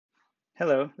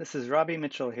Hello, this is Robbie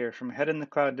Mitchell here from Head in the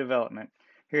Cloud Development,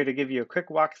 here to give you a quick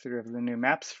walkthrough of the new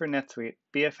Maps for NetSuite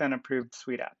BFN approved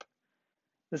SuiteApp.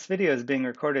 This video is being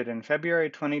recorded in February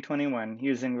 2021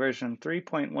 using version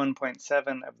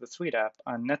 3.1.7 of the SuiteApp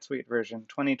on NetSuite version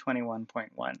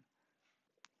 2021.1.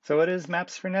 So what is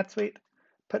Maps for NetSuite?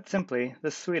 Put simply,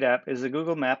 this SuiteApp is a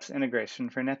Google Maps integration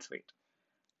for NetSuite.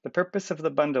 The purpose of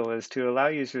the bundle is to allow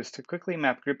users to quickly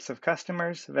map groups of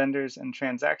customers, vendors, and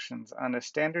transactions on a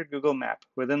standard Google map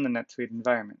within the NetSuite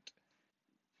environment.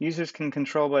 Users can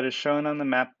control what is shown on the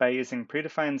map by using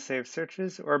predefined saved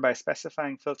searches or by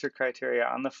specifying filter criteria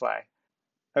on the fly.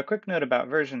 A quick note about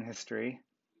version history.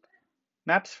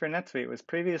 Maps for NetSuite was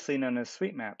previously known as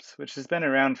SuiteMaps, which has been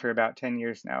around for about 10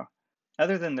 years now.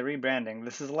 Other than the rebranding,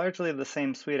 this is largely the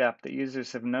same SuiteApp that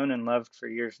users have known and loved for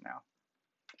years now.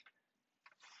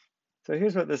 So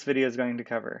here's what this video is going to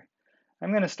cover.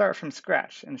 I'm going to start from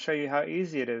scratch and show you how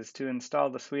easy it is to install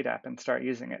the SuiteApp and start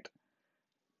using it.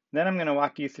 Then I'm going to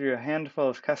walk you through a handful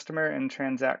of customer and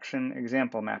transaction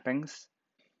example mappings.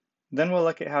 Then we'll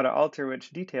look at how to alter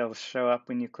which details show up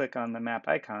when you click on the map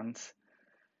icons.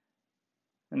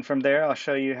 And from there, I'll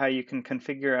show you how you can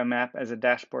configure a map as a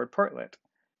dashboard portlet.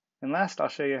 And last, I'll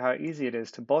show you how easy it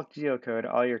is to bulk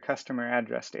geocode all your customer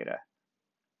address data.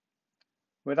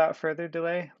 Without further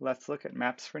delay, let's look at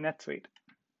Maps for NetSuite.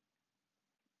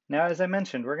 Now, as I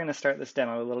mentioned, we're going to start this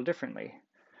demo a little differently.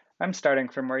 I'm starting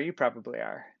from where you probably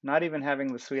are, not even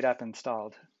having the SuiteApp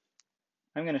installed.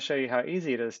 I'm going to show you how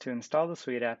easy it is to install the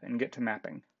SuiteApp and get to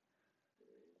mapping.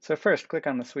 So first, click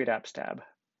on the SuiteApps tab.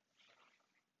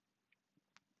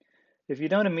 If you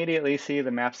don't immediately see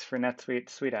the Maps for NetSuite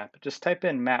SuiteApp, just type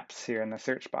in Maps here in the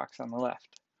search box on the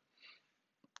left.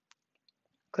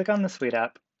 Click on the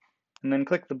SuiteApp, and then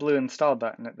click the blue Install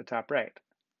button at the top right.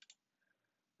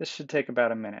 This should take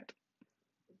about a minute.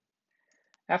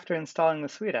 After installing the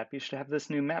SuiteApp, you should have this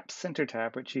new Maps Center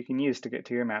tab, which you can use to get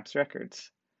to your Maps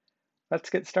records. Let's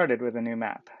get started with a new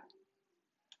map.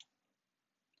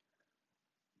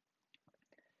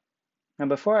 Now,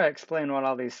 before I explain what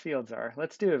all these fields are,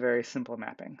 let's do a very simple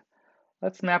mapping.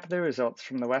 Let's map the results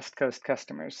from the West Coast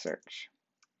customers search.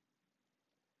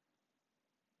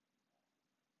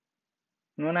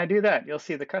 And when I do that, you'll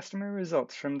see the customer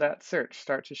results from that search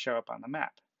start to show up on the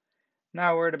map.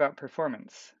 Now a word about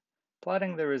performance.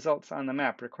 Plotting the results on the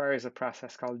map requires a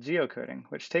process called geocoding,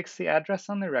 which takes the address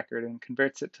on the record and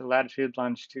converts it to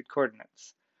latitude-longitude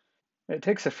coordinates. It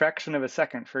takes a fraction of a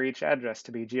second for each address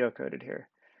to be geocoded here.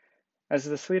 As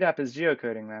the SuiteApp is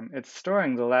geocoding them, it's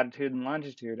storing the latitude and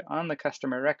longitude on the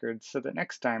customer records so that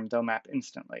next time they'll map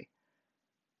instantly.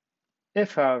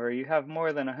 If, however, you have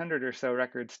more than 100 or so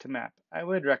records to map, I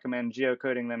would recommend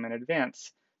geocoding them in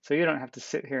advance so you don't have to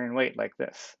sit here and wait like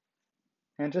this.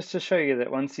 And just to show you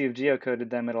that once you've geocoded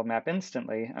them, it'll map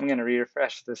instantly, I'm going to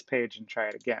refresh this page and try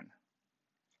it again.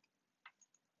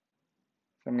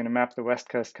 So I'm going to map the West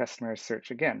Coast customers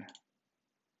search again.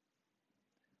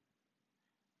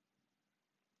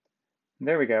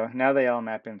 There we go, now they all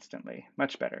map instantly,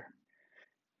 much better.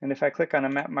 And if I click on a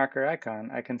map marker icon,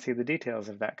 I can see the details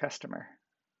of that customer.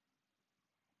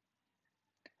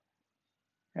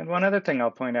 And one other thing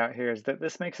I'll point out here is that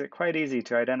this makes it quite easy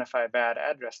to identify bad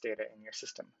address data in your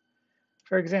system.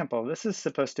 For example, this is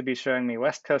supposed to be showing me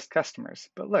West Coast customers,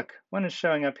 but look, one is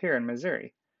showing up here in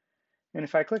Missouri. And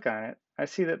if I click on it, I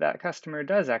see that that customer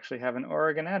does actually have an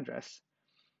Oregon address.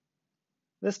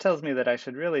 This tells me that I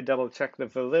should really double check the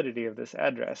validity of this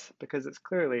address because it's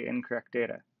clearly incorrect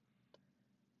data.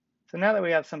 So now that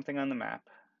we have something on the map,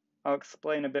 I'll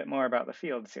explain a bit more about the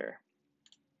fields here.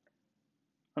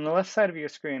 On the left side of your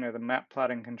screen are the map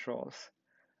plotting controls.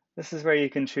 This is where you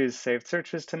can choose saved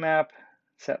searches to map,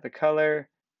 set the color,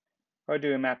 or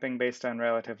do a mapping based on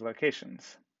relative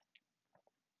locations.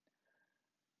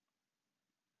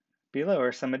 Below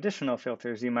are some additional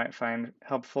filters you might find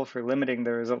helpful for limiting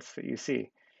the results that you see.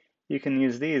 You can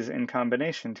use these in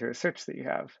combination to a search that you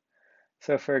have.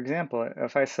 So for example,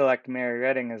 if I select Mary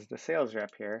Redding as the sales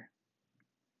rep here,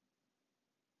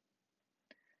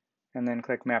 and then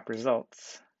click Map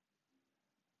Results,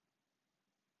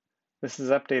 this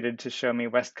is updated to show me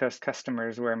West Coast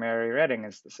customers where Mary Redding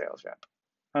is the sales rep.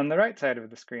 On the right side of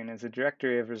the screen is a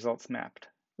directory of results mapped.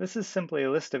 This is simply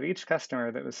a list of each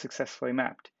customer that was successfully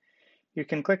mapped. You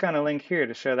can click on a link here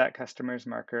to show that customer's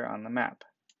marker on the map.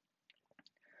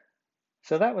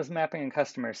 So that was mapping a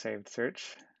customer saved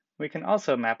search. We can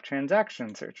also map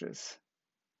transaction searches.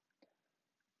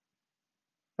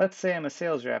 Let's say I'm a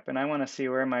sales rep and I want to see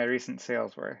where my recent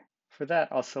sales were. For that,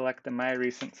 I'll select the My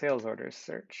Recent Sales Orders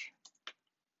search.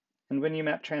 And when you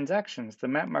map transactions, the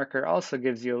map marker also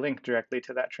gives you a link directly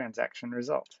to that transaction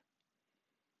result.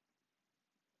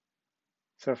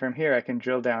 So from here, I can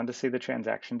drill down to see the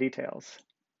transaction details.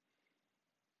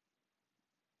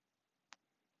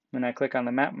 When I click on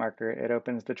the map marker, it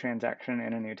opens the transaction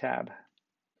in a new tab.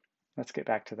 Let's get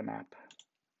back to the map.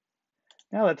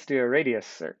 Now let's do a radius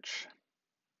search.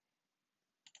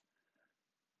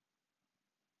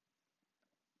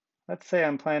 Let's say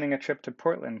I'm planning a trip to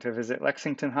Portland to visit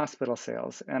Lexington Hospital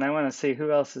sales, and I want to see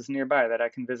who else is nearby that I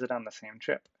can visit on the same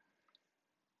trip.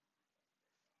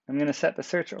 I'm going to set the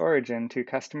search origin to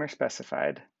customer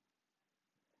specified,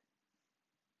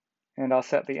 and I'll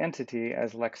set the entity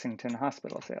as Lexington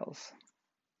Hospital sales.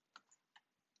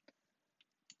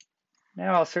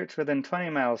 Now I'll search within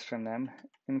 20 miles from them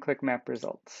and click Map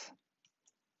Results.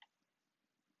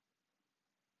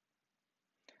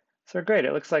 So great,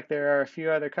 it looks like there are a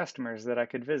few other customers that I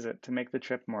could visit to make the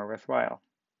trip more worthwhile.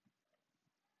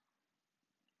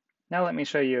 Now let me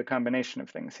show you a combination of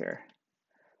things here.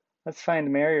 Let's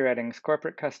find Mary Redding's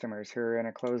corporate customers who are in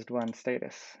a closed won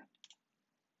status.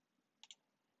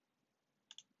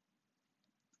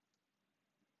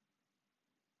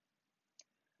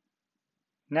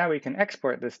 Now we can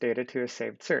export this data to a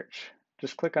saved search.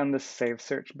 Just click on this Save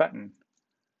Search button.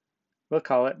 We'll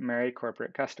call it Mary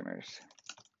Corporate Customers.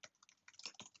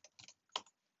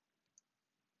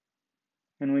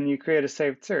 And when you create a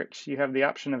saved search, you have the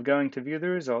option of going to view the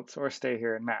results or stay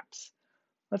here in Maps.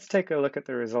 Let's take a look at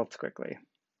the results quickly.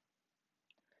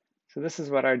 So this is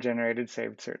what our generated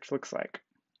saved search looks like.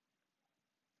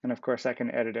 And of course, I can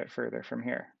edit it further from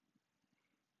here.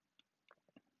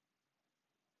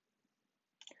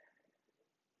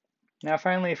 Now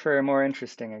finally, for a more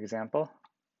interesting example,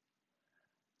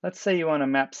 let's say you want to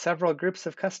map several groups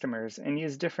of customers and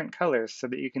use different colors so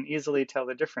that you can easily tell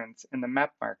the difference in the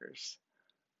map markers.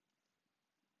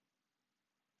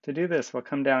 To do this, we'll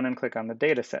come down and click on the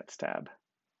Datasets tab.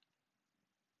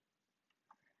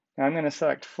 Now I'm going to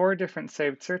select 4 different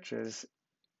saved searches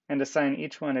and assign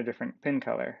each one a different pin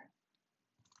color.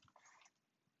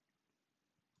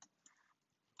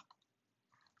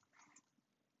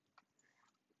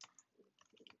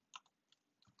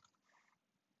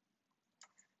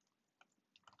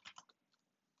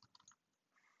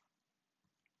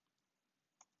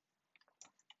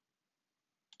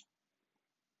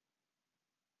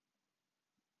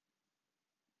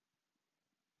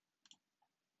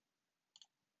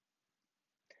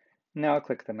 Now I'll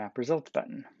click the Map Results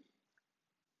button.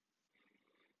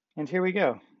 And here we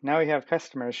go. Now we have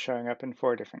customers showing up in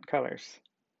 4 different colors.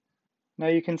 Now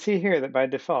you can see here that by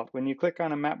default, when you click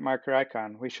on a map marker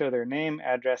icon, we show their name,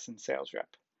 address, and sales rep.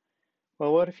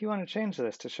 Well, what if you want to change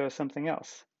this to show something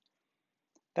else?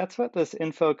 That's what this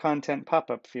Info Content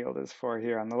pop-up field is for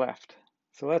here on the left.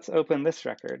 So let's open this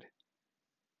record.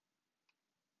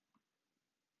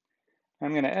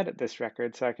 I'm going to edit this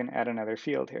record so I can add another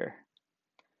field here.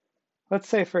 Let's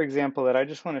say, for example, that I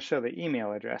just want to show the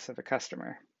email address of a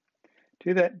customer.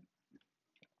 To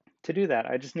do that,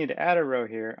 I just need to add a row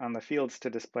here on the Fields to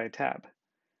Display tab.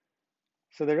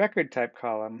 So the record type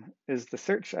column is the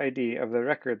search ID of the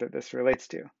record that this relates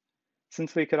to,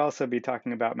 since we could also be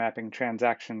talking about mapping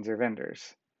transactions or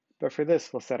vendors. But for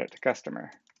this, we'll set it to customer.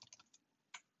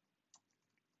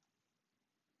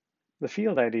 The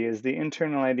field ID is the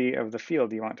internal ID of the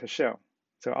field you want to show,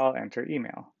 so I'll enter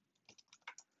email.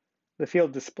 The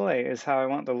field display is how I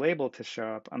want the label to show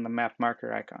up on the map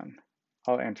marker icon.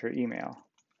 I'll enter email.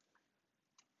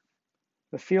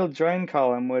 The field join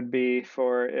column would be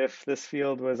for if this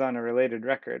field was on a related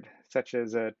record, such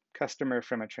as a customer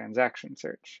from a transaction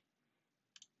search.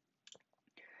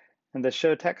 And the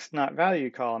show text not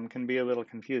value column can be a little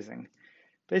confusing.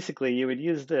 Basically, you would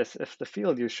use this if the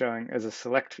field you're showing is a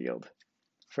select field.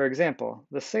 For example,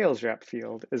 the sales rep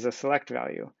field is a select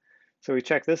value, so we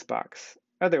check this box.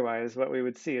 Otherwise, what we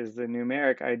would see is the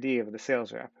numeric ID of the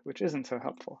sales rep, which isn't so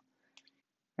helpful.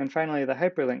 And finally, the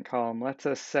hyperlink column lets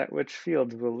us set which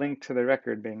fields will link to the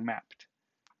record being mapped.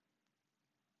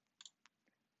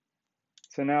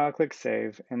 So now I'll click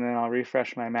Save, and then I'll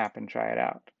refresh my map and try it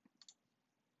out.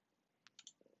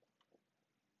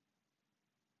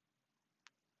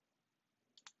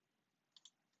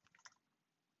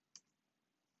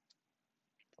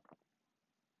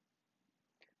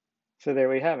 So there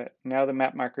we have it. Now the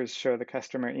map markers show the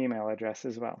customer email address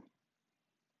as well.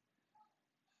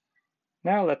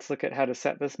 Now let's look at how to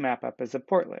set this map up as a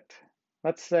portlet.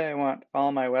 Let's say I want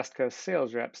all my West Coast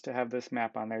sales reps to have this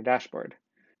map on their dashboard.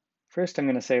 First, I'm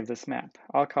going to save this map.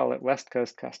 I'll call it West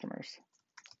Coast Customers.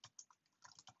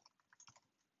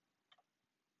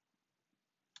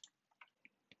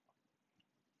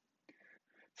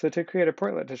 So to create a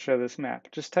portlet to show this map,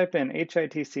 just type in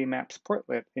HITC Maps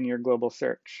Portlet in your global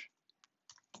search.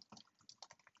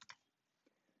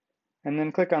 and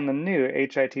then click on the new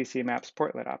HITC Maps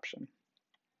Portlet option.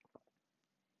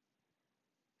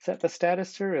 Set the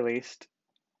status to released,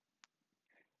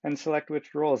 and select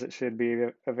which roles it should be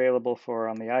available for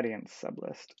on the audience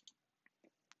sublist.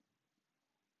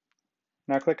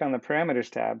 Now click on the Parameters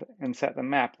tab and set the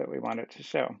map that we want it to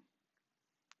show.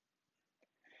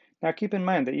 Now keep in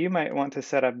mind that you might want to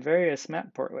set up various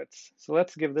map portlets, so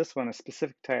let's give this one a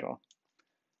specific title.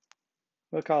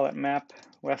 We'll call it Map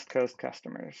West Coast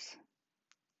Customers.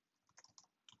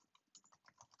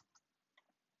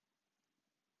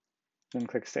 Then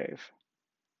click Save.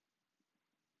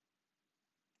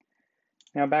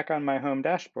 Now back on my home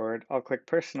dashboard, I'll click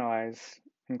Personalize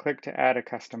and click to add a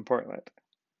custom portlet.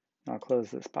 I'll close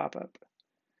this pop-up.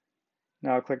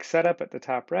 Now I'll click Setup at the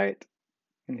top right,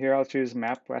 and here I'll choose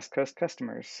Map West Coast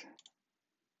Customers.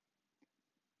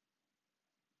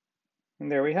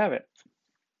 And there we have it.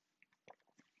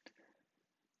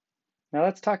 Now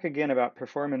let's talk again about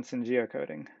performance in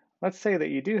geocoding. Let's say that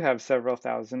you do have several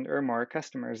thousand or more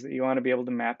customers that you want to be able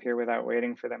to map here without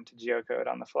waiting for them to geocode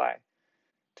on the fly.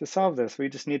 To solve this, we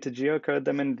just need to geocode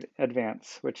them in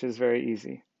advance, which is very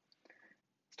easy.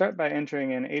 Start by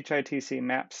entering in HITC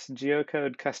Maps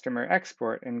Geocode Customer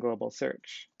Export in Global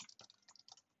Search.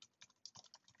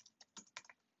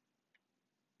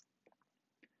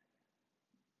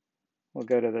 We'll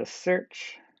go to the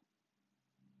Search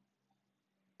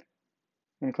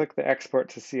and click the Export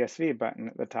to CSV button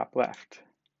at the top left.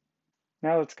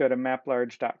 Now let's go to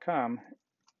maplarge.com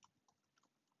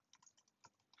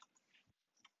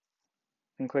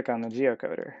and click on the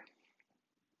geocoder.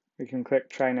 We can click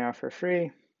Try Now for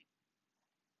free,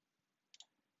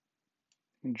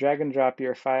 and drag and drop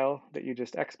your file that you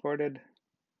just exported.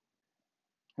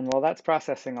 And while that's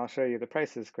processing, I'll show you the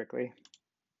prices quickly.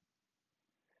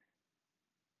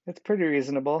 It's pretty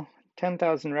reasonable.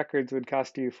 10,000 records would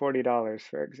cost you $40,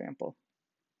 for example.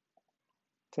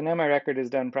 So now my record is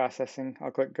done processing.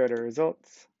 I'll click Go to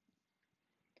Results.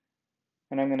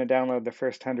 And I'm going to download the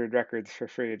first 100 records for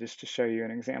free just to show you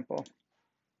an example.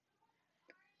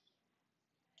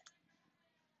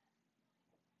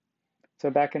 So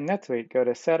back in NetSuite, go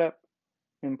to Setup,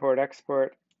 Import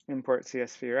Export, Import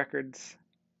CSV Records.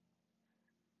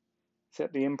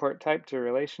 Set the import type to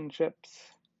Relationships.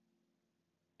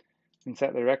 And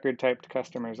set the record type to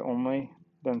Customers Only,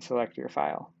 then select your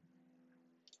file.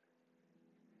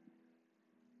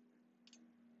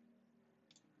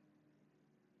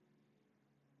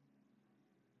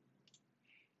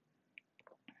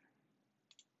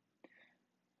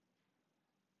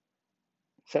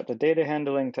 Set the data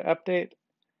handling to Update,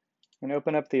 and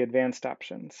open up the advanced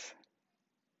options.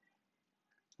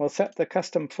 We'll set the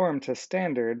custom form to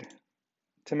Standard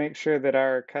to make sure that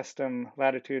our custom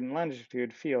latitude and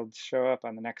longitude fields show up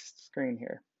on the next screen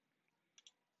here.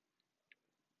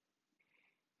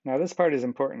 Now this part is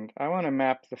important. I want to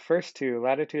map the first two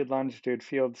latitude-longitude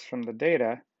fields from the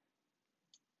data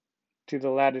to the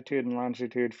latitude and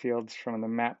longitude fields from the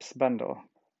maps bundle.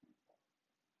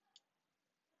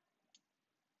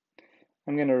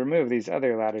 I'm going to remove these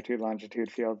other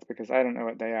latitude-longitude fields because I don't know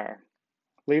what they are.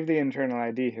 Leave the internal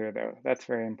ID here though, that's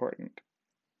very important.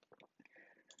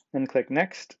 Then click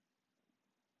Next,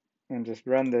 and just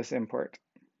run this import.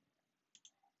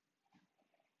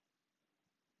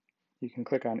 You can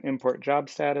click on Import Job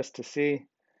Status to see,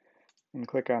 and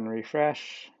click on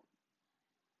Refresh.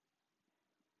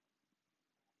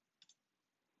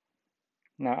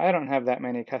 Now I don't have that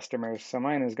many customers, so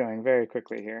mine is going very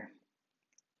quickly here.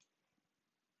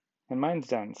 And mine's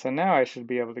done, so now I should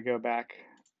be able to go back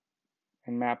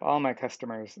and map all my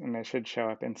customers, and they should show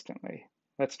up instantly.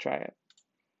 Let's try it.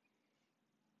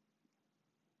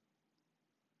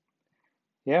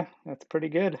 Yeah, that's pretty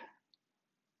good.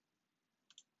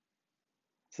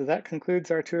 So that concludes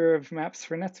our tour of maps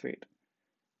for NetSuite.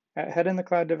 At Head in the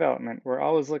Cloud Development, we're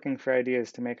always looking for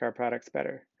ideas to make our products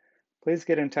better. Please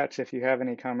get in touch if you have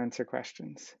any comments or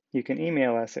questions. You can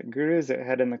email us at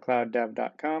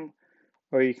gurus@headintheclouddev.com,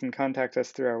 or you can contact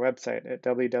us through our website at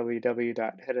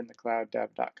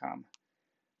www.headintheclouddev.com.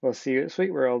 We'll see you at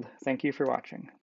SuiteWorld. Thank you for watching.